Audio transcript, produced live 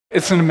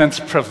It's an immense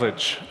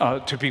privilege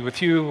to be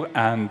with you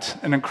and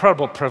an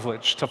incredible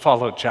privilege to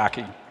follow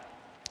Jackie.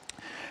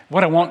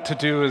 What I want to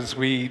do as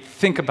we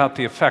think about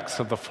the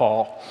effects of the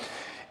fall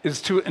is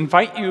to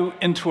invite you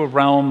into a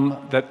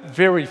realm that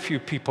very few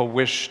people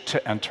wish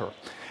to enter.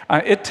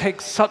 It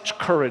takes such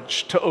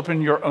courage to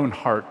open your own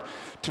heart,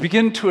 to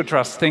begin to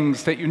address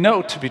things that you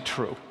know to be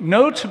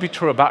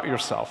true about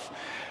yourself,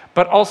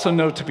 but also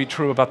know to be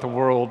true about the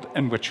world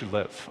in which you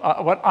live.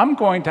 What I'm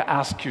going to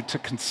ask you to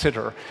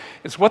consider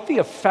is what the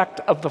effect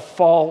of the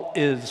fall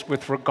is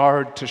with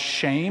regard to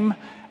shame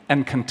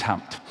and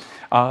contempt.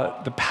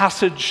 The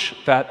passage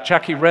that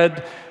Jackie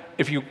read,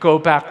 if you go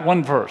back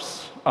one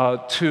verse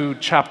to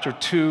chapter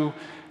 2,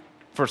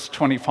 verse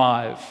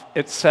 25,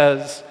 it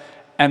says,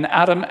 "And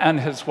Adam and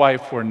his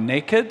wife were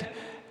naked,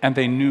 and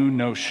they knew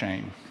no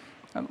shame."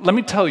 Let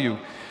me tell you,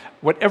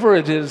 whatever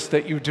it is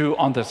that you do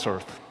on this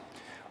earth,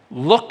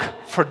 look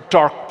for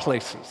dark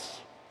places.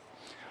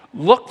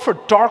 Look for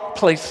dark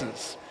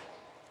places,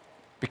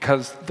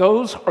 because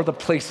those are the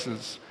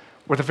places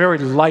where the very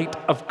light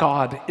of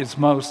God is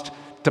most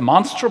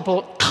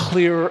demonstrable,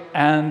 clear,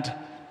 and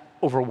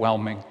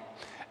overwhelming.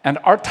 And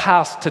our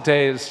task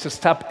today is to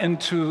step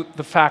into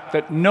the fact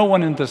that no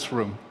one in this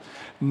room,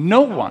 no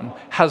one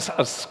has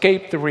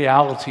escaped the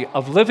reality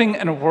of living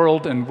in a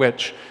world in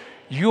which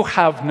you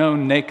have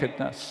known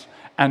nakedness,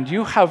 and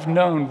you have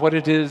known what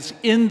it is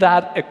in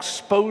that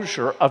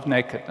exposure of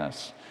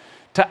nakedness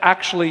to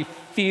actually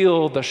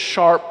feel the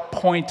sharp,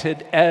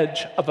 pointed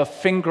edge of a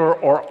finger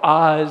or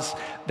eyes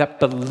that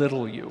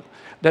belittle you,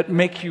 that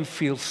make you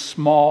feel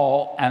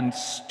small and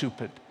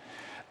stupid.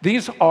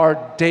 These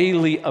are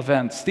daily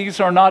events. These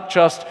are not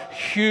just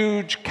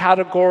huge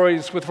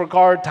categories with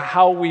regard to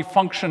how we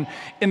function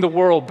in the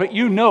world, but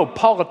you know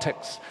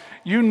politics.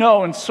 You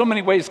know in so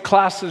many ways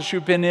classes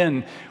you've been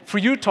in. For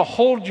you to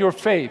hold your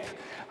faith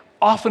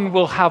often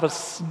will have a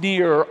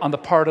sneer on the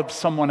part of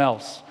someone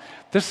else.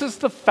 This is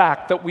the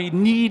fact that we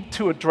need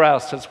to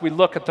address as we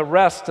look at the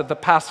rest of the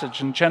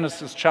passage in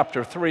Genesis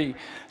chapter 3.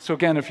 So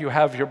again, if you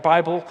have your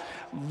Bible,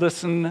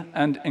 listen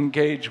and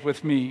engage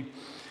with me.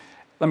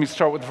 Let me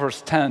start with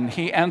verse 10.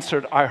 He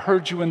answered, "I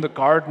heard you in the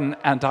garden,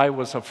 and I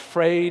was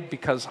afraid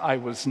because I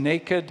was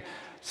naked,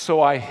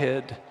 so I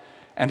hid."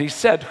 And he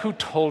said, "Who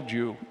told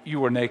you you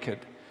were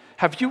naked?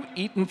 Have you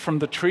eaten from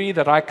the tree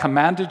that I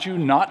commanded you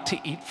not to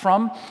eat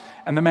from?"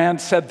 And the man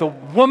said, "The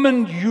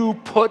woman you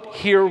put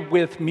here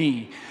with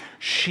me,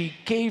 she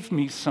gave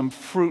me some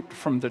fruit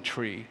from the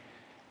tree,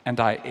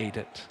 and I ate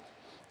it."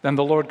 Then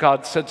the Lord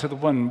God said to the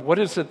woman, "What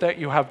is it that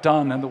you have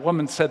done?" And the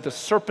woman said, "The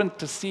serpent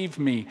deceived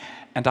me,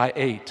 and I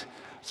ate."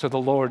 So the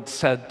Lord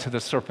said to the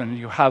serpent, and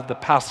you have the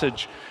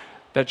passage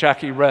that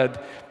Jackie read,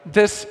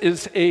 this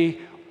is a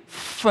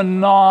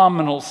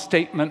phenomenal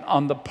statement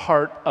on the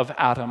part of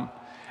Adam.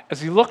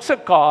 As he looks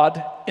at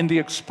God in the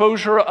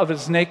exposure of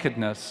his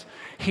nakedness,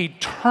 he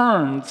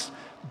turns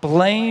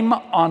blame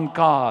on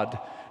God.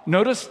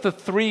 Notice the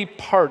three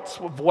parts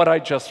of what I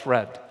just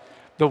read.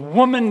 The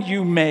woman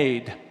you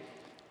made,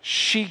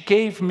 she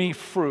gave me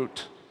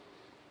fruit,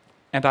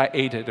 and I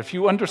ate it. If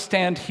you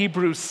understand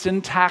Hebrew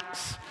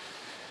syntax,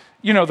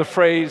 you know the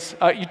phrase,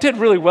 you did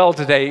really well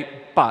today,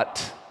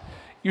 but.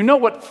 You know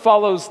what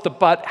follows the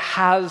but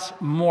has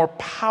more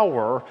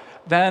power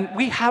than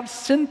we have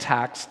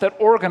syntax that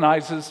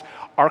organizes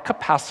our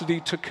capacity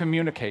to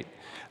communicate.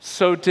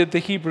 So did the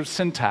Hebrew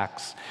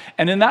syntax.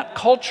 And in that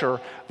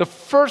culture, the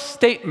first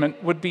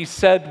statement would be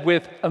said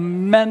with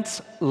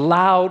immense,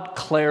 loud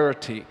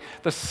clarity.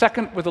 The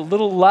second with a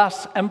little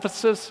less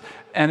emphasis.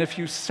 And if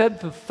you said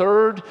the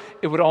third,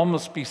 it would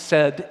almost be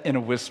said in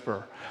a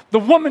whisper. The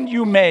woman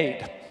you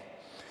made.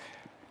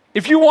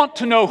 If you want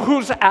to know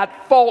who's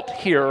at fault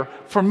here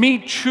for me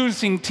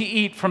choosing to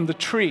eat from the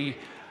tree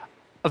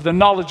of the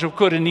knowledge of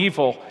good and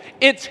evil,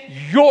 it's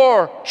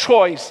your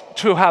choice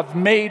to have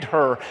made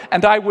her,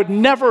 and I would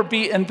never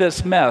be in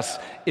this mess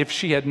if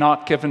she had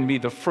not given me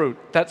the fruit.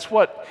 That's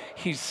what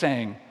he's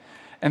saying.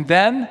 And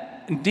then,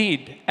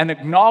 indeed, an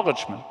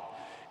acknowledgement.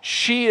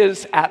 She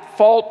is at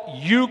fault,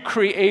 you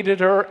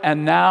created her,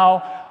 and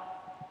now,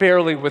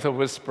 barely with a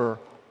whisper,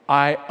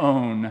 I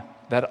own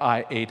that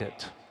I ate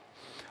it.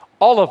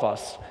 All of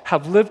us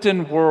have lived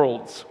in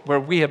worlds where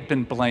we have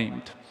been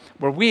blamed,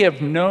 where we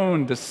have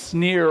known the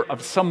sneer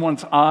of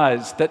someone's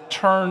eyes that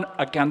turn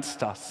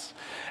against us.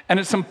 And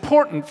it's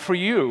important for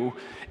you,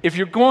 if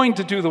you're going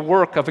to do the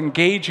work of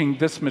engaging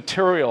this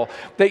material,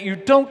 that you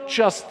don't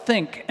just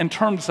think in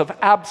terms of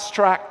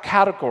abstract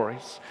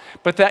categories,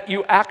 but that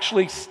you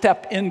actually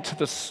step into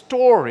the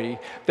story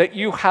that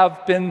you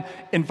have been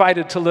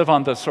invited to live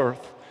on this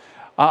earth.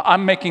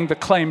 I'm making the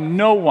claim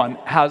no one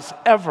has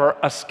ever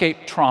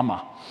escaped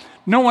trauma.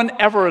 No one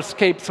ever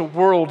escapes a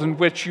world in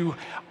which you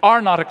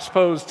are not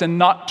exposed and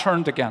not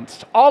turned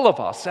against. All of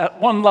us,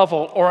 at one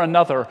level or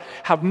another,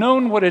 have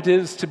known what it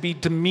is to be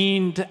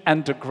demeaned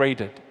and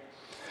degraded.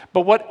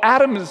 But what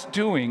Adam is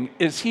doing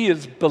is he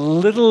is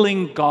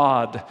belittling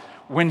God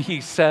when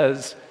he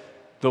says,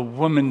 "The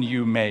woman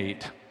you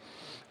made."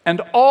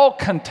 And all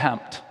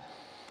contempt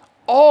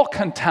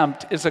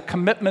is a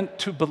commitment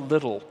to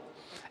belittle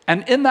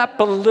And in that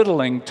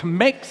belittling, to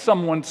make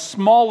someone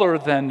smaller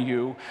than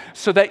you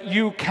so that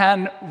you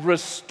can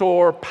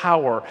restore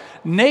power.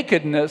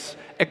 Nakedness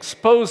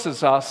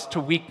exposes us to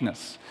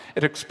weakness.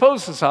 It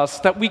exposes us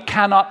that we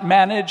cannot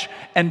manage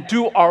and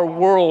do our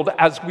world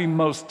as we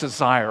most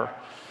desire.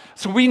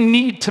 So we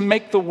need to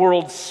make the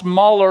world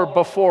smaller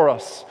before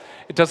us.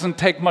 It doesn't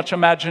take much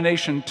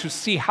imagination to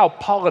see how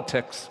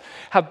politics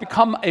have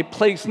become a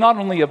place not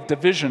only of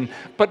division,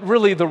 but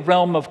really the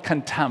realm of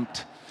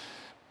contempt.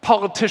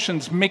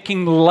 Politicians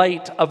making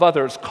light of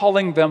others,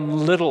 calling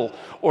them little,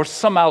 or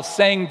somehow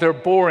saying they're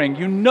boring.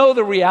 You know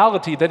the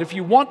reality that if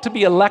you want to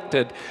be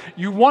elected,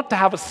 you want to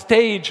have a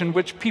stage in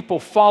which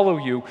people follow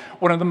you.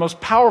 One of the most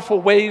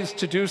powerful ways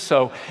to do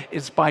so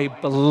is by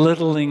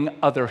belittling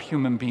other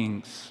human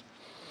beings.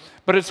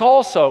 But it's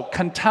also,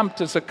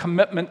 contempt is a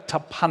commitment to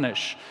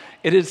punish.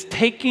 It is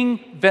taking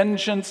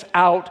vengeance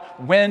out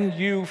when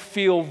you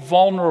feel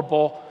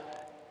vulnerable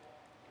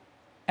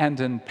and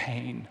in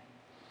pain.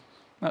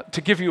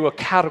 To give you a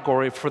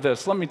category for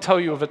this, let me tell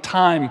you of a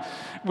time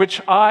which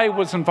I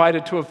was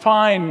invited to a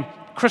fine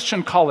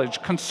Christian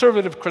college,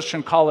 conservative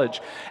Christian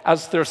college,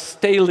 as their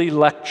Staley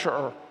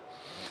lecturer.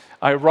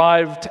 I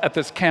arrived at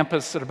this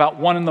campus at about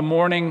 1 in the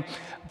morning.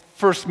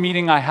 First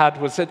meeting I had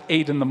was at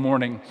 8 in the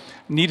morning.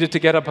 Needed to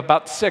get up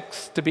about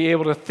 6 to be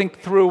able to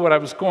think through what I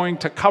was going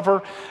to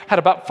cover. Had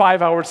about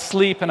 5 hours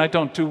sleep, and I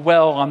don't do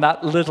well on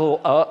that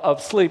little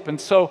of sleep. And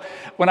so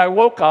when I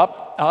woke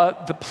up,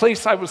 the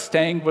place I was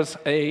staying was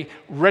a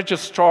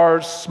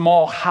registrar's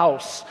small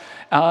house.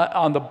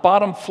 On the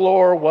bottom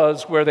floor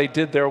was where they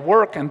did their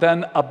work, and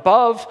then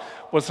above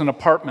was an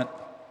apartment.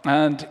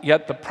 And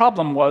yet the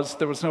problem was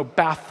there was no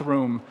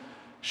bathroom,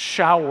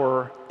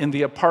 shower in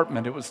the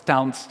apartment. It was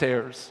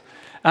downstairs.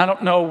 I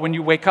don't know, when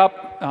you wake up,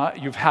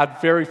 you've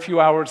had very few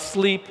hours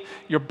sleep,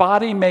 your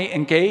body may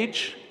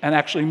engage and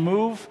actually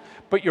move,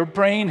 but your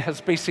brain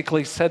has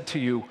basically said to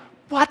you,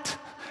 what?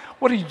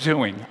 What are you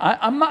doing?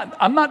 I'm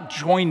not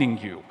joining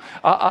you.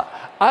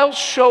 I'll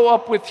show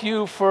up with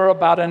you for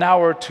about an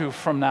hour or two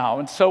from now.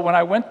 And so when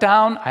I went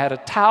down, I had a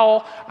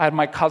towel, I had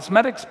my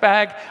cosmetics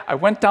bag, I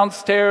went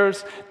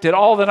downstairs, did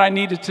all that I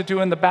needed to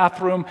do in the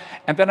bathroom,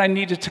 and then I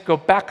needed to go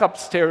back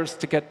upstairs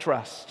to get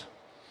dressed.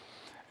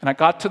 And I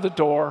got to the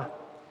door,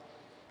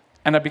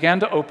 and I began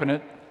to open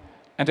it,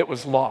 and it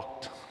was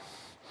locked.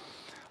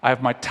 I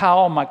have my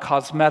towel, my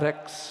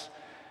cosmetics,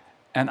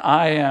 and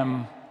I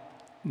am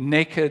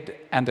naked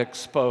and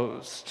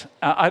exposed.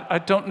 I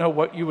don't know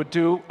what you would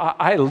do.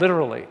 I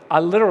literally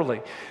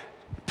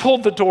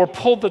pulled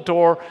the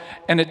door,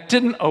 and it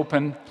didn't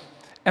open.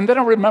 And then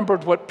I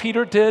remembered what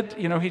Peter did.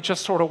 You know, he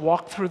just sort of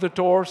walked through the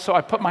door. So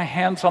I put my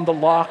hands on the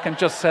lock and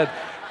just said,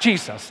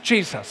 Jesus,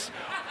 Jesus,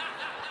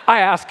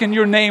 I ask in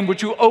your name,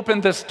 would you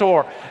open this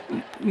door?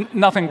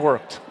 Nothing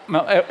worked.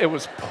 It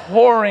was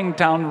pouring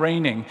down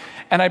raining.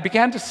 And I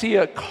began to see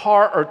a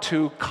car or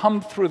two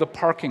come through the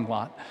parking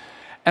lot.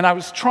 And I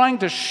was trying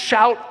to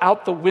shout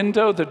out the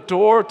window, the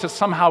door, to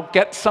somehow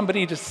get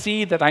somebody to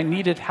see that I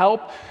needed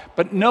help,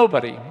 but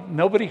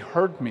nobody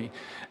heard me.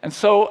 And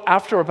so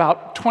after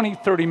about 20,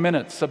 30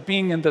 minutes of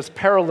being in this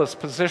perilous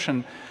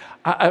position,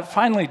 it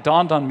finally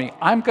dawned on me,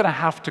 I'm going to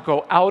have to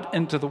go out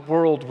into the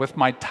world with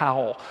my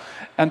towel.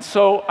 And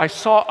so I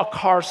saw a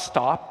car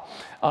stop.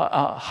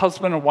 A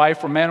husband and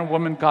wife, or man and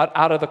woman, got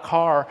out of the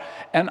car,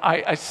 and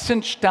I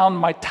cinched down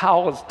my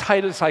towel as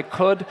tight as I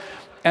could.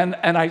 And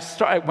I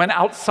went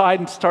outside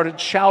and started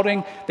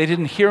shouting. They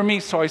didn't hear me,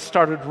 so I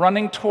started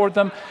running toward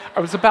them. I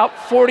was about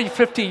 40,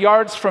 50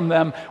 yards from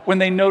them when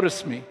they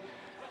noticed me.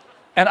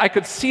 And I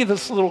could see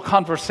this little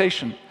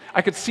conversation.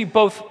 I could see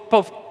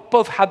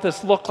both had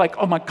this look like,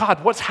 oh my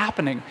God, what's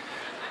happening?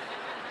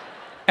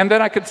 And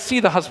then I could see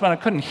the husband. I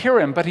couldn't hear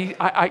him, but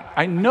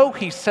I know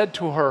he said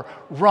to her,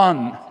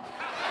 run.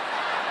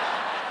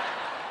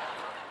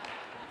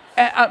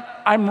 And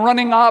I'm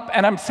running up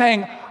and I'm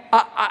saying,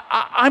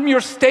 I'm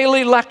your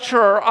Staley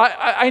lecturer.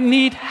 I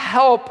need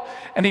help.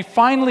 And he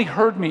finally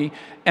heard me,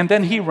 and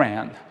then he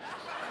ran.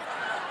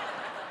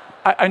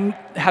 I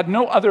had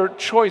no other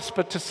choice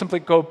but to simply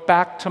go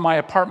back to my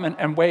apartment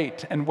and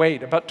wait and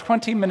wait. About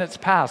 20 minutes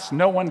passed.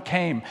 No one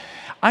came.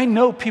 I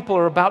know people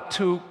are about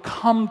to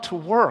come to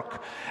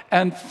work.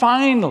 And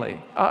finally,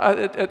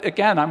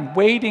 again, I'm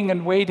waiting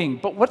and waiting.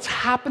 But what's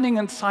happening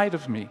inside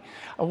of me?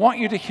 I want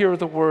you to hear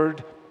the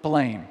word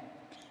blame,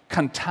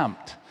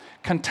 contempt.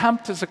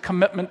 Contempt is a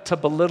commitment to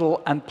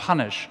belittle and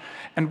punish.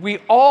 And we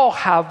all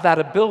have that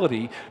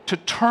ability to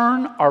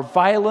turn our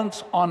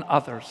violence on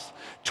others,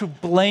 to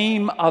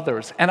blame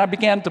others. And I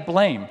began to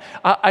blame.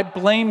 I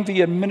blamed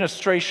the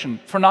administration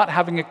for not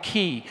having a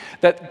key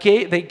that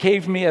they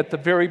gave me at the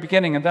very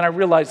beginning. And then I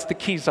realized the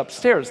key's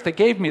upstairs. They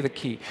gave me the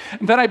key.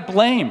 And then I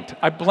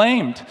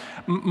blamed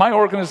my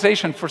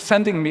organization for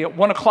sending me at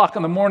 1 o'clock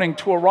in the morning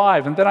to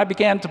arrive. And then I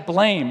began to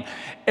blame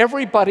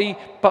everybody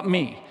but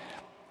me.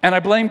 And I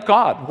blamed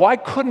God. Why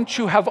couldn't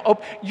you have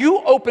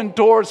you opened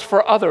doors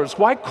for others?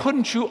 Why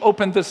couldn't you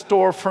open this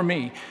door for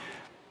me?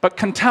 But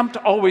contempt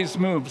always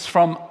moves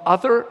from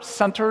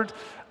other-centered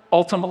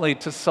ultimately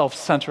to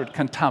self-centered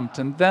contempt.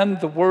 And then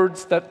the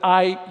words that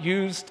I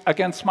used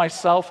against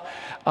myself,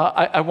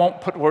 I won't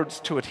put words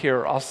to it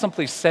here. I'll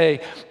simply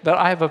say that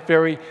I have a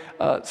very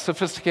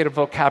sophisticated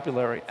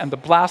vocabulary, and the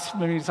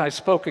blasphemies I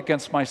spoke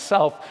against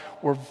myself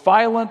were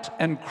violent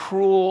and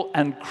cruel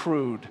and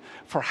crude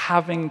for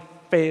having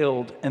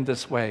failed in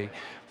this way.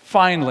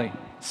 Finally,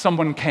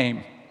 someone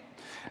came.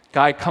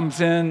 Guy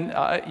comes in,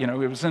 he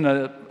was in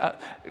a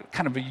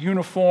kind of a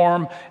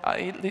uniform.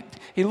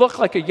 He looked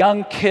like a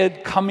young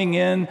kid coming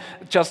in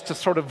just to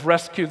sort of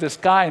rescue this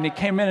guy. And he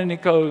came in and he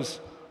goes,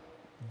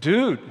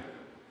 "Dude,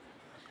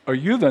 are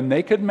you the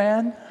naked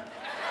man?"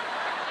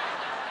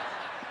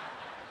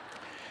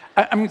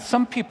 I mean,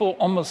 some people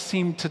almost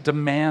seem to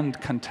demand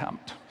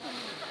contempt,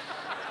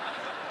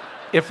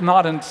 if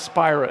not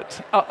inspire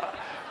it.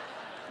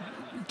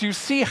 Do you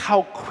see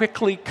how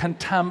quickly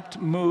contempt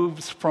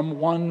moves from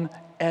one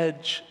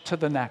edge to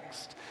the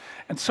next?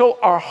 And so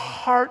our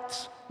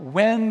hearts,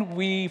 when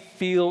we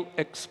feel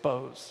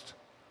exposed,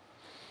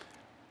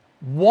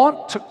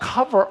 want to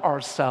cover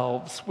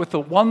ourselves with the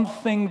one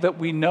thing that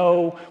we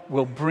know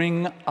will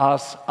bring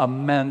us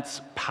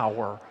immense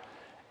power,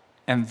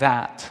 and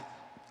that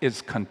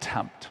is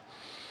contempt.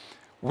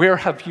 Where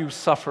have you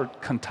suffered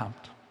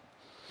contempt?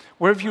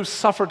 Where have you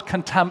suffered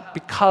contempt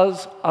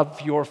because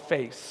of your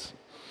face?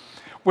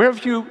 Where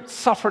have you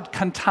suffered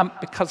contempt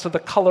because of the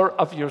color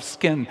of your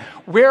skin?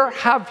 Where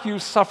have you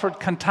suffered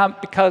contempt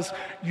because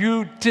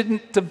you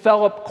didn't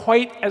develop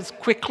quite as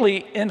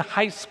quickly in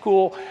high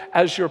school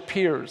as your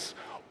peers?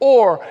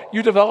 Or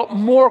you developed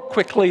more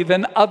quickly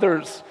than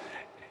others?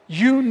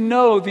 You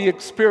know the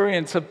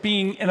experience of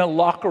being in a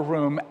locker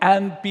room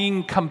and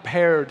being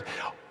compared.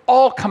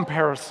 All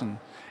comparison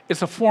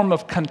is a form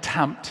of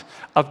contempt,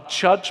 of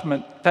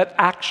judgment that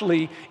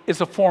actually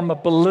is a form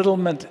of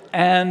belittlement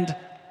and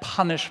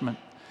punishment.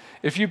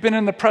 If you've been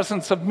in the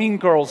presence of mean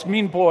girls,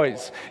 mean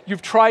boys,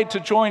 you've tried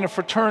to join a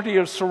fraternity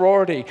or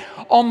sorority,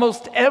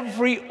 almost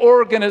every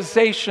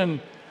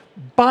organization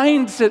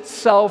binds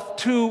itself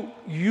to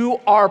 "you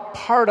are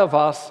part of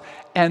us,"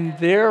 and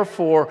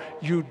therefore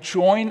you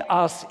join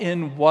us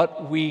in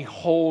what we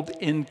hold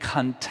in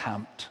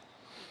contempt.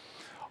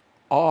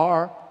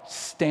 Our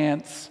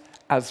stance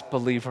as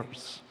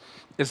believers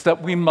is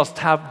that we must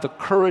have the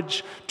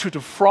courage to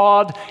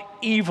defraud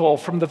evil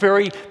from the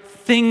very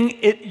thing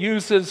it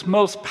uses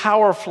most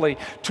powerfully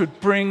to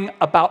bring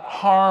about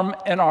harm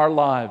in our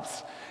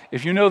lives.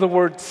 If you know the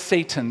word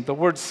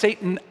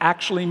Satan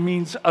actually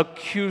means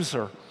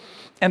accuser.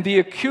 And the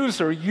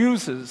accuser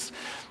uses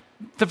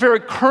the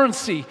very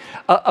currency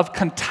of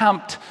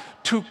contempt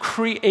to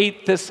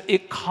create this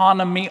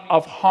economy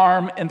of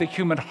harm in the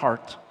human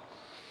heart.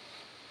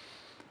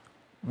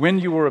 When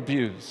you were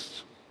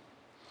abused,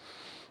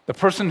 the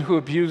person who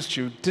abused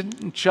you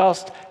didn't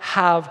just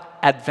have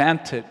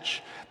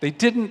advantage. They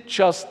didn't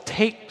just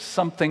take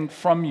something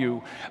from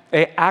you.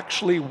 They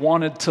actually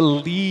wanted to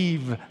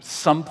leave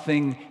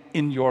something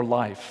in your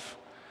life.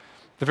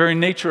 The very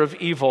nature of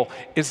evil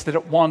is that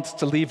it wants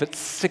to leave its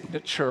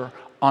signature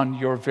on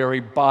your very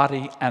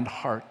body and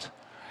heart.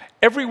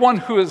 Everyone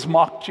who has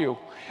mocked you,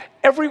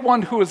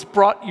 everyone who has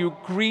brought you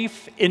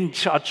grief in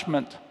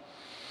judgment,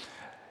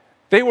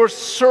 they were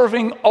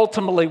serving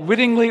ultimately,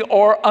 wittingly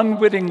or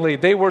unwittingly,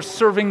 they were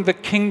serving the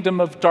kingdom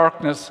of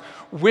darkness,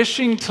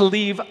 wishing to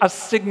leave a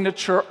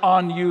signature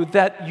on you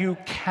that you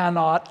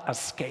cannot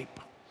escape.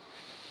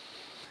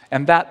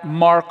 And that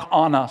mark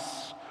on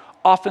us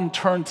often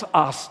turns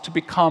us to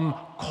become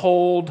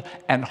cold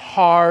and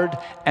hard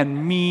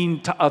and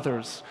mean to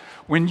others.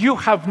 When you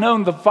have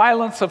known the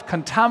violence of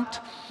contempt,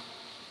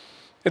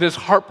 it is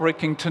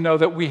heartbreaking to know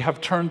that we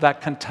have turned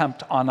that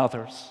contempt on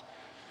others.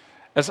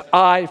 As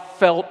I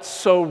felt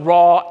so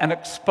raw and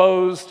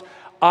exposed,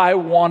 I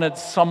wanted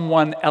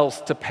someone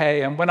else to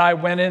pay. And when I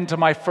went into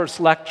my first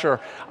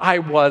lecture, I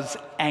was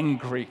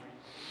angry.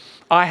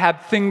 I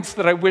had things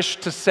that I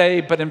wished to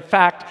say, but in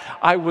fact,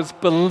 I was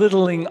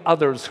belittling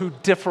others who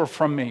differ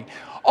from me.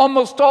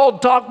 Almost all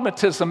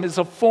dogmatism is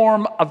a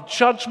form of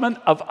judgment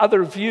of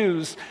other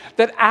views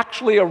that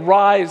actually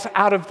arise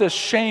out of this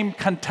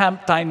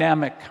shame-contempt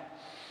dynamic.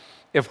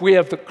 If we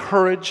have the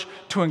courage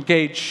to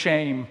engage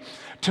shame,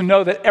 to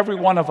know that every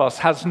one of us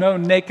has no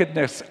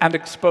nakedness and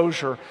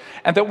exposure,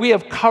 and that we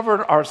have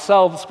covered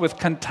ourselves with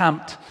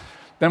contempt,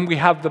 then we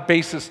have the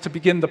basis to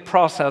begin the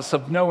process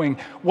of knowing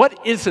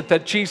what is it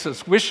that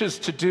Jesus wishes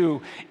to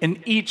do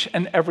in each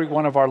and every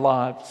one of our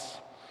lives.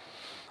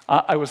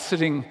 I was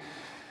sitting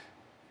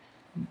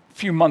a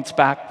few months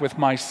back with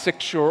my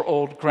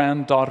 6-year-old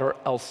granddaughter,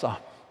 Elsa,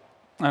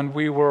 and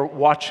we were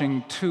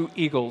watching two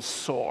eagles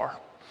soar.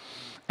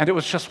 And it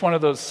was just one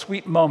of those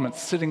sweet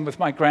moments sitting with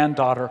my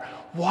granddaughter,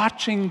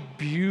 watching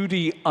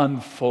beauty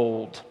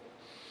unfold.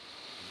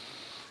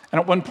 And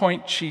at one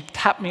point, she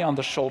tapped me on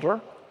the shoulder,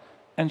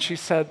 and she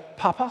said,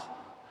 "Papa,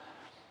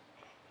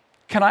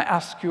 can I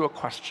ask you a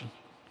question?"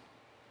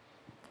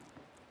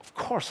 "Of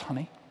course,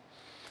 honey."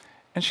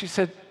 And she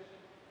said,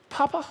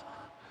 "Papa,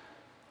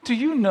 do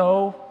you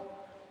know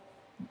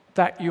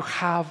that you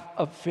have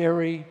a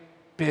very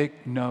big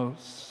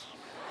nose?"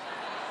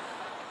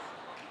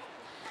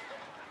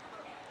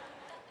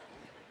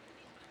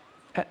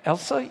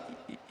 Elsa,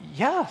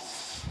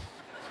 yes.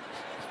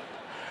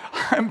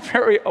 I'm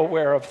very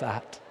aware of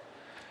that.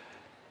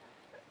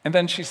 And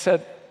then she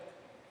said,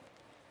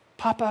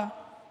 Papa,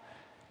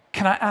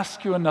 can I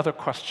ask you another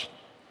question?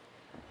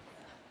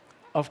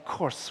 Of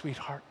course,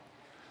 sweetheart.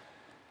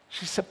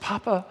 She said,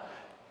 Papa,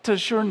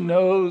 does your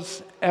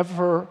nose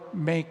ever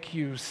make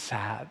you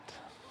sad?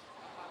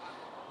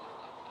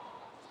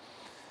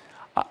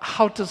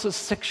 How does a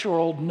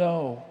 6-year-old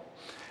know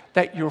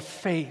that your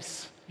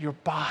face, your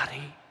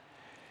body,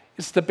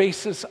 is the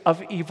basis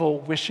of evil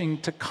wishing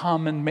to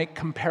come and make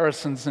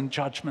comparisons and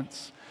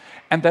judgments,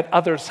 and that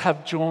others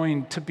have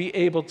joined to be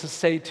able to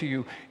say to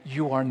you,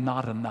 you are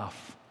not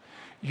enough.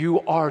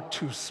 You are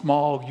too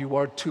small, you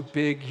are too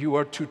big, you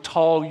are too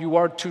tall, you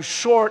are too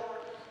short.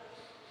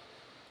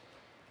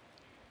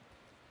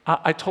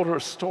 I told her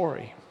a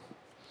story.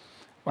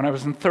 When I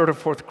was in 3rd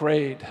or 4th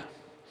grade,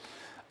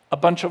 a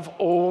bunch of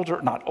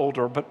not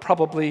older, but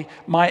probably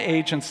my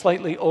age and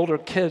slightly older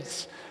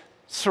kids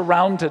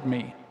surrounded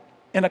me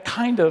in a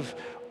kind of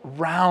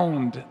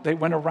round. They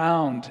went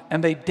around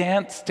and they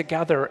danced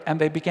together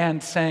and they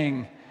began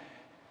saying,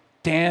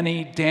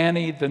 Danny,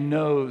 Danny, the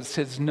nose,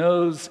 his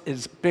nose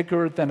is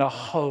bigger than a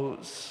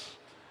hose.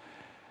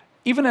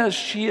 Even as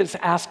she is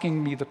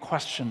asking me the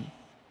question,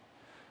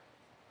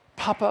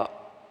 Papa,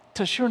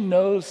 does your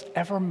nose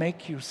ever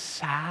make you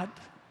sad?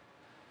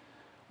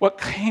 What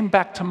came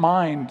back to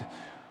mind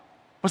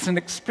was an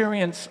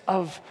experience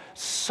of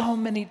so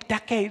many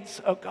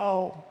decades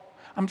ago.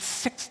 I'm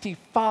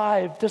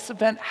 65. This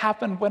event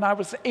happened when I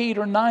was 8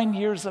 or 9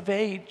 years of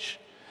age.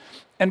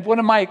 And what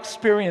am I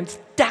experienced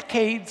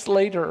decades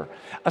later?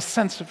 A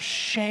sense of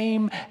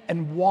shame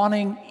and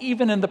wanting,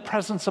 even in the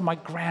presence of my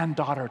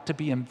granddaughter, to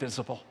be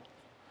invisible.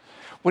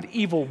 What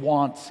evil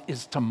wants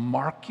is to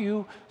mark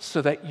you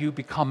so that you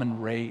become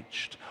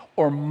enraged,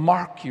 or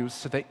mark you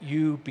so that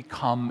you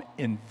become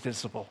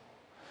invisible.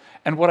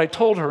 And what I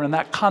told her in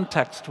that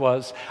context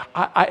was,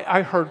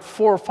 I heard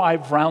 4 or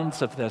 5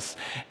 rounds of this.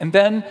 And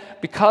then,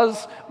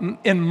 because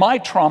in my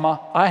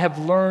trauma, I have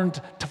learned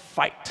to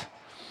fight.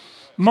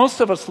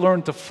 Most of us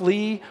learn to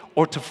flee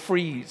or to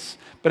freeze.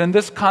 But in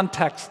this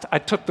context, I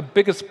took the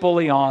biggest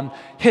bully on,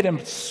 hit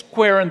him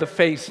square in the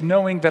face,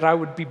 knowing that I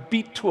would be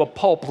beat to a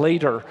pulp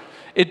later.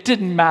 It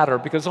didn't matter,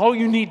 because all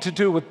you need to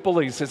do with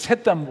bullies is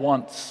hit them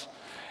once,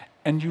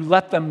 and you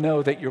let them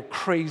know that you're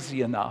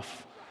crazy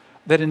enough,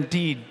 that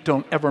indeed,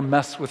 don't ever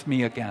mess with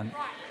me again.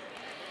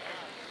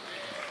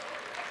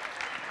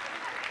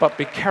 But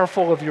be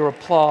careful of your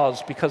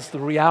applause, because the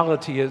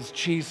reality is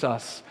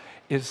Jesus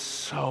is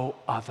so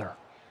other.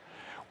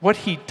 What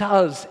he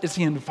does is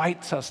he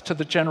invites us to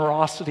the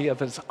generosity of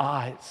his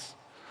eyes.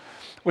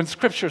 When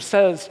Scripture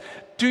says,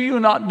 do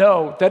you not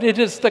know that it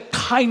is the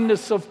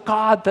kindness of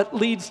God that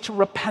leads to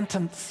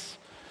repentance?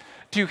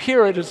 Do you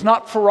hear? It is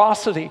not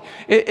ferocity.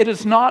 It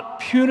is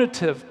not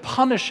punitive,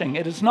 punishing.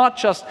 It is not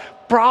just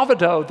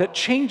bravado that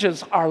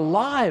changes our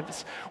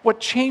lives. What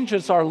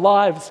changes our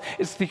lives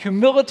is the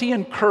humility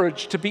and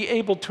courage to be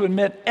able to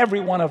admit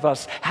every one of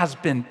us has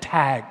been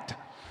tagged.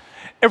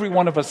 Every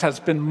one of us has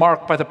been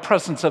marked by the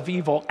presence of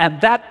evil,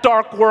 and that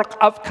dark work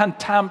of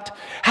contempt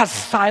has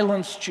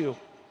silenced you.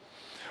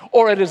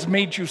 Or it has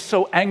made you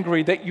so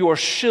angry that you are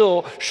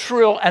shrill,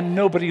 and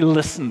nobody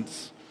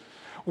listens.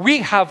 We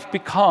have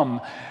become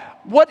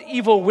what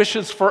evil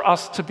wishes for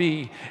us to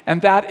be,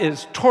 and that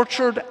is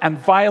tortured and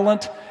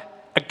violent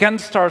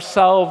against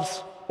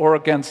ourselves or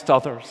against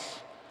others.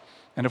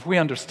 And if we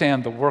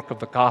understand the work of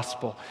the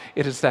gospel,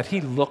 it is that he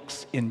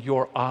looks in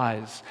your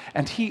eyes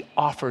and he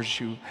offers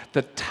you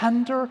the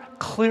tender,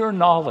 clear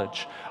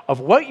knowledge of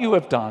what you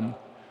have done,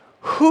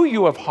 who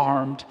you have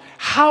harmed,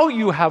 how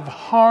you have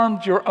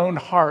harmed your own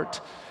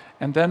heart.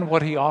 And then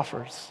what he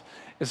offers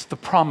is the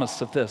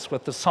promise of this,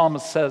 what the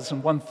psalmist says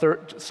in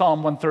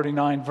Psalm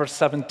 139, verse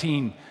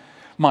 17,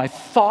 my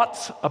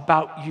thoughts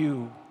about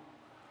you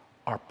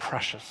are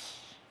precious.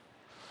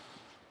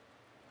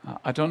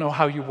 I don't know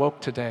how you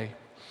woke today,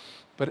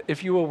 but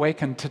if you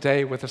awaken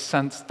today with a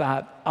sense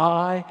that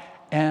I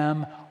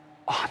am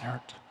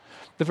honored,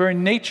 the very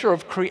nature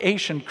of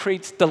creation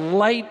creates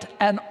delight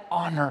and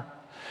honor.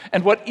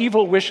 And what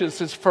evil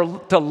wishes is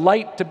for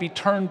delight to be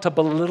turned to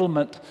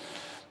belittlement,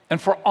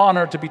 and for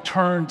honor to be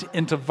turned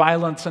into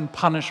violence and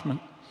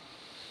punishment.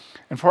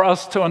 And for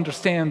us to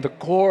understand the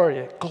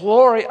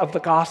glory of the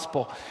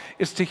gospel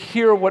is to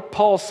hear what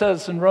Paul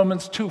says in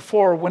Romans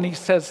 2:4 when he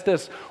says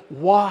this,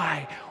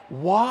 why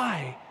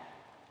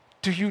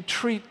do you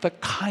treat the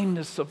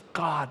kindness of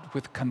God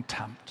with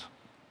contempt?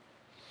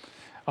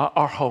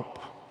 Our hope,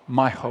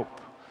 my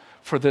hope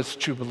for this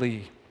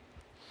Jubilee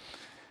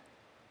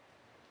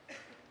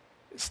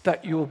is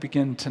that you will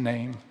begin to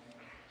name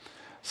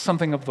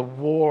something of the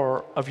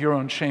war of your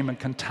own shame and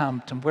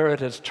contempt, and where it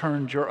has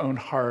turned your own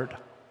heart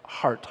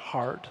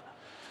hard,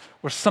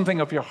 where something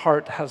of your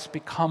heart has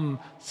become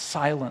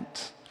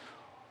silent,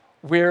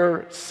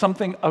 where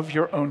something of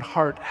your own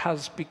heart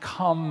has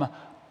become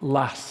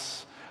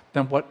less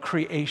than what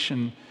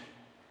creation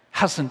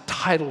has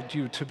entitled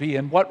you to be,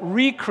 and what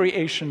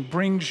recreation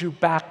brings you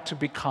back to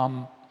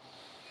become.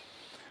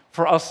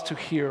 For us to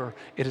hear,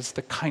 it is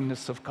the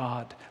kindness of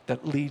God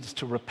that leads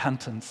to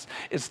repentance.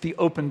 It's the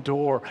open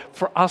door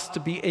for us to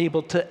be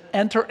able to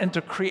enter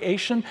into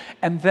creation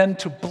and then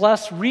to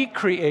bless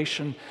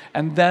recreation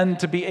and then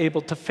to be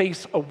able to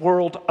face a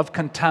world of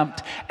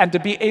contempt and to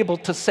be able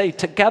to say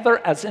together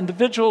as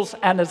individuals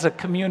and as a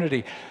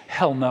community,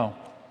 hell no.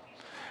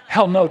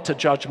 Hell no to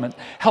judgment.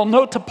 Hell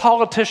no to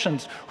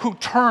politicians who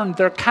turn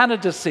their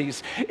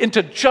candidacies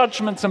into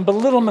judgments and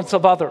belittlements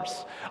of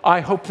others. I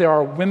hope there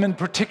are women,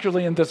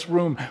 particularly in this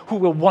room, who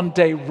will one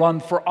day run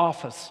for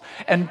office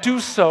and do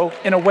so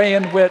in a way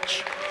in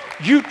which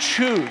you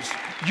choose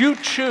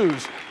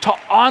to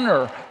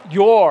honor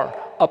your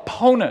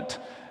opponent.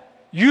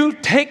 You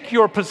take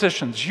your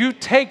positions, you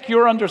take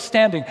your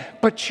understanding,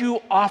 but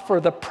you offer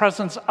the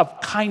presence of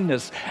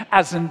kindness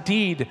as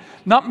indeed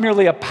not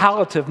merely a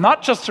palliative,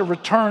 not just a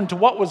return to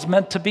what was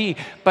meant to be,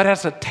 but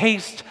as a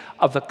taste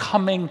of the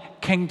coming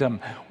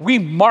kingdom. We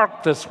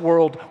mark this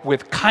world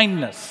with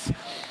kindness.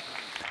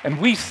 And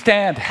we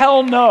stand,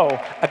 hell no,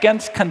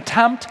 against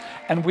contempt,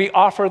 and we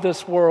offer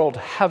this world,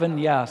 heaven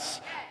yes,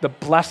 the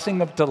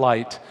blessing of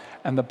delight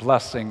and the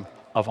blessing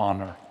of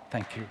honor.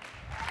 Thank you.